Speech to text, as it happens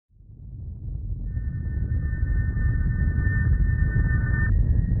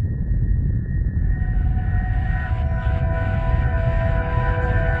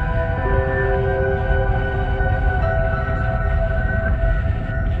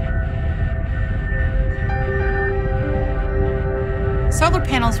Solar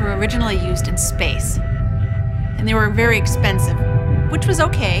panels were originally used in space, and they were very expensive, which was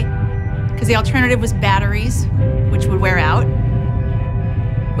okay, because the alternative was batteries, which would wear out.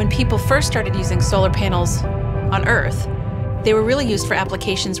 When people first started using solar panels on Earth, they were really used for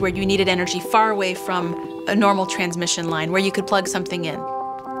applications where you needed energy far away from a normal transmission line, where you could plug something in.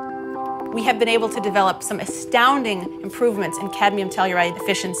 We have been able to develop some astounding improvements in cadmium telluride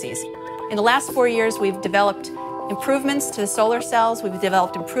efficiencies. In the last 4 years, we've developed improvements to the solar cells, we've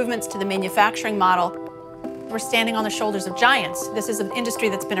developed improvements to the manufacturing model. We're standing on the shoulders of giants. This is an industry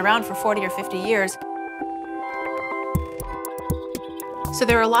that's been around for 40 or 50 years. So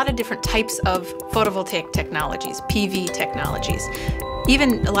there are a lot of different types of photovoltaic technologies, PV technologies,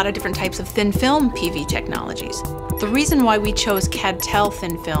 even a lot of different types of thin film PV technologies. The reason why we chose CadTel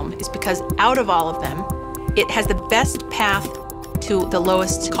thin film is because out of all of them, it has the best path to the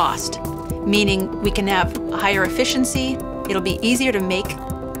lowest cost, meaning we can have a higher efficiency, it'll be easier to make.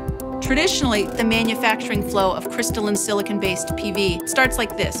 Traditionally, the manufacturing flow of crystalline silicon-based PV starts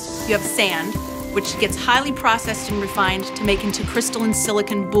like this. You have sand, which gets highly processed and refined to make into crystalline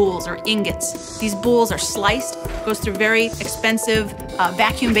silicon boules or ingots. These boules are sliced, goes through very expensive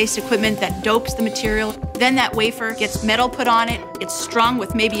vacuum-based equipment that dopes the material. Then that wafer gets metal put on it, it's strung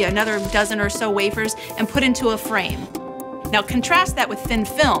with maybe another dozen or so wafers and put into a frame. Now contrast that with thin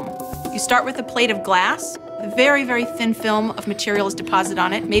film. You start with a plate of glass, a very, very thin film of material is deposited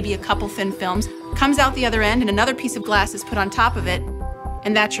on it, maybe a couple thin films, comes out the other end and another piece of glass is put on top of it,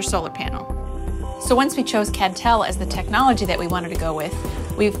 and that's your solar panel. So once we chose CadTel as the technology that we wanted to go with,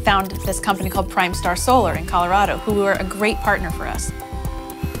 we found this company called Primestar Solar in Colorado, who were a great partner for us.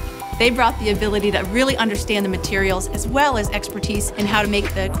 They brought the ability to really understand the materials as well as expertise in how to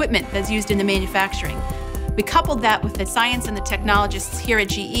make the equipment that's used in the manufacturing. We coupled that with the science and the technologists here at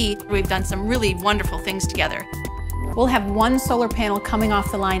GE. We've done some really wonderful things together. We'll have one solar panel coming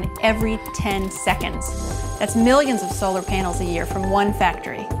off the line every 10 seconds. That's millions of solar panels a year from one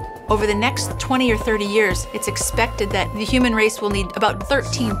factory. Over the next 20 or 30 years, it's expected that the human race will need about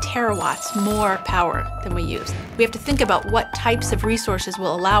 13 terawatts more power than we use. We have to think about what types of resources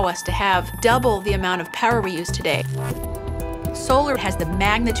will allow us to have double the amount of power we use today. Solar has the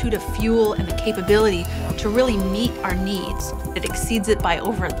magnitude of fuel and the capability to really meet our needs. It exceeds it by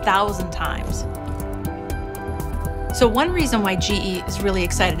over 1,000 times. So one reason why GE is really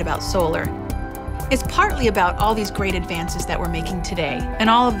excited about solar is partly about all these great advances that we're making today and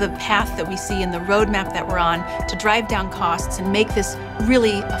all of the path that we see and the roadmap that we're on to drive down costs and make this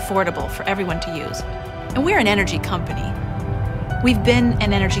really affordable for everyone to use. And we're an energy company. We've been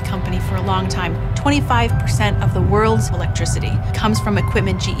an energy company for a long time. 25% of the world's electricity comes from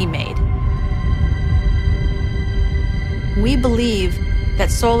equipment GE made. We believe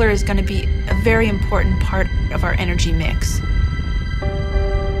that solar is going to be a very important part of our energy mix.